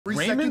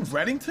Raymond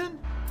Reddington?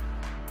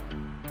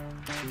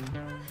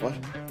 What?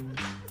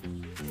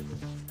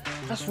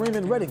 That's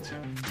Raymond Reddington.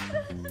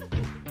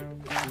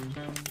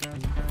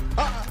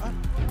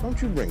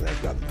 Don't you bring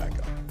that gun back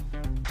up.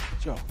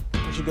 Joe,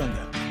 put your gun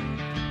down.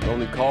 I'd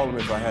only call him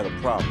if I had a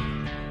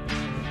problem.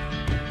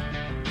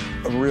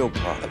 A real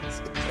problem.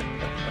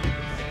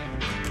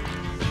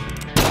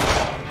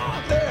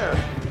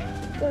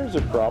 There's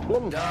a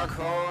problem. Dark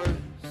horse,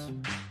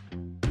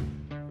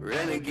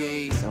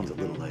 renegade. Sounds a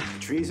little like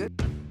treason.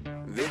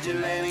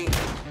 Vigilante.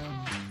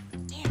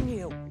 Damn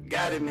you.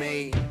 Got it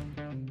made.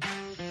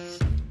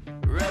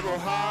 Rebel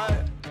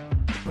heart.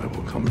 I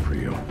will come for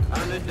you.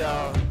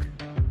 Underdog.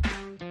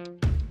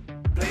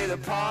 Play the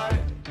part.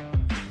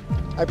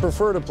 I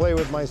prefer to play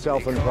with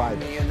myself in private.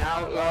 Me an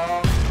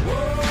outlaw.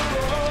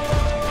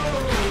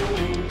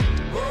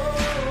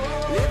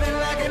 Living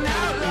like an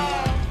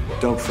outlaw.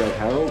 Don't fret,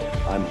 Harold.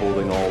 I'm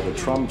holding all the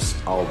trumps.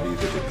 I'll be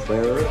the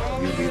declarer,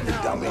 you be the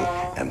dummy,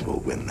 and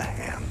we'll win the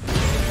hand.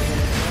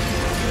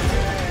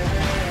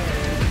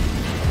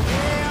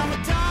 Yeah, I'm a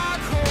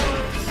dark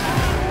horse.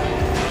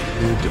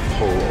 Need to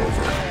pull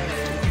over.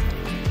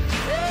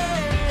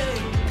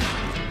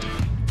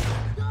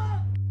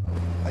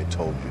 I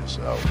told you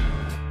so.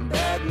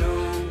 Bad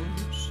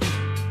news.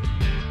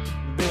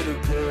 Bitter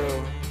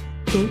pill.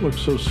 Don't look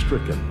so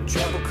stricken.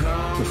 Trouble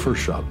comes. The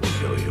first shot will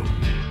kill you.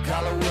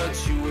 Call it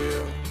what you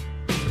will.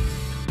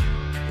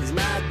 It's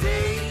my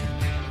day.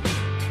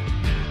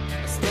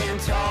 I stand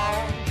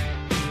tall.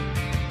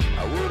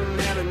 I wouldn't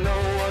have no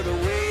other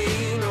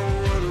way, no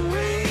other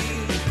way.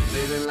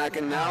 Living like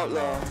an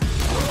outlaw.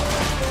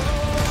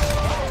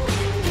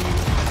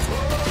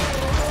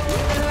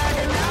 Living like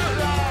an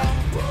outlaw.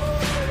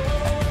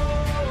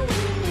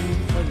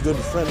 My good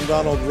friend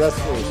Donald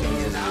Ressler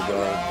sends his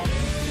regard.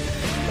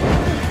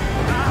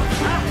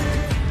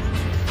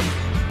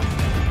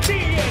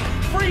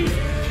 Freeze!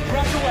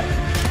 Drop the weapon.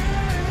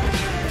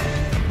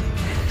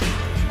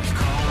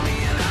 Call me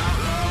an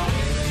outlaw.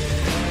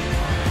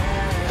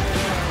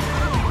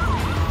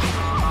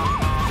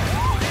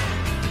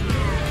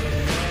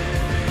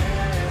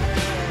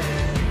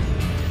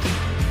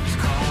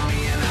 Call me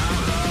an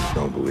outlaw.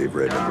 Don't believe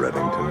Raymond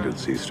Reddington could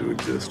cease to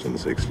exist in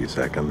 60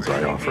 seconds.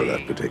 I offer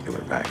that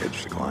particular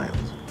package to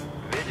clients.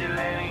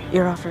 Vigilante.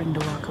 You're offering to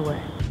walk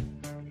away.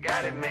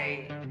 Got it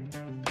made.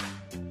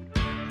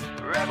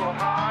 Rebel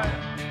heart.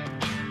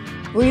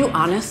 Were you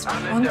honest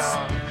once?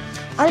 Underdog.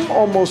 I'm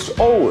almost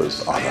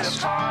always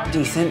honest.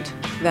 Decent,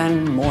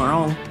 then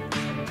moral.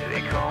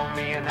 They call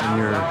me an And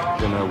you're outlaw.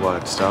 gonna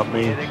what? Stop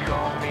me? They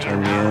call me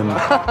Turn an me in?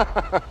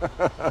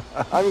 outlaw.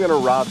 I'm gonna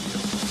rob you.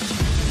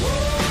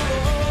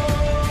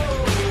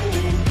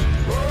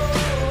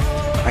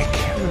 I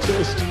can't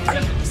resist.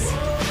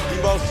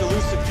 The most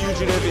elusive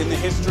fugitive in the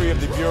history of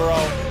the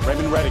Bureau,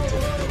 Raymond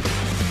Reddington.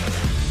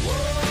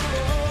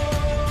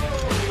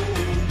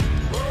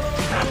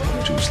 Wrap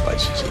 2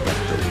 slices of that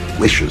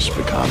delicious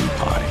pecan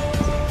pie.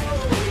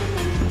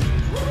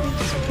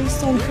 Please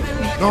don't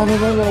hurt me. No,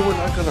 we're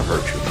not gonna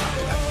hurt you now.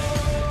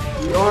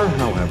 We are,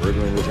 however,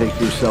 going to take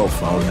your cell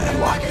phone and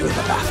lock you in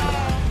the bathroom.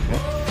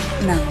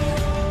 No.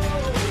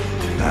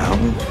 Now,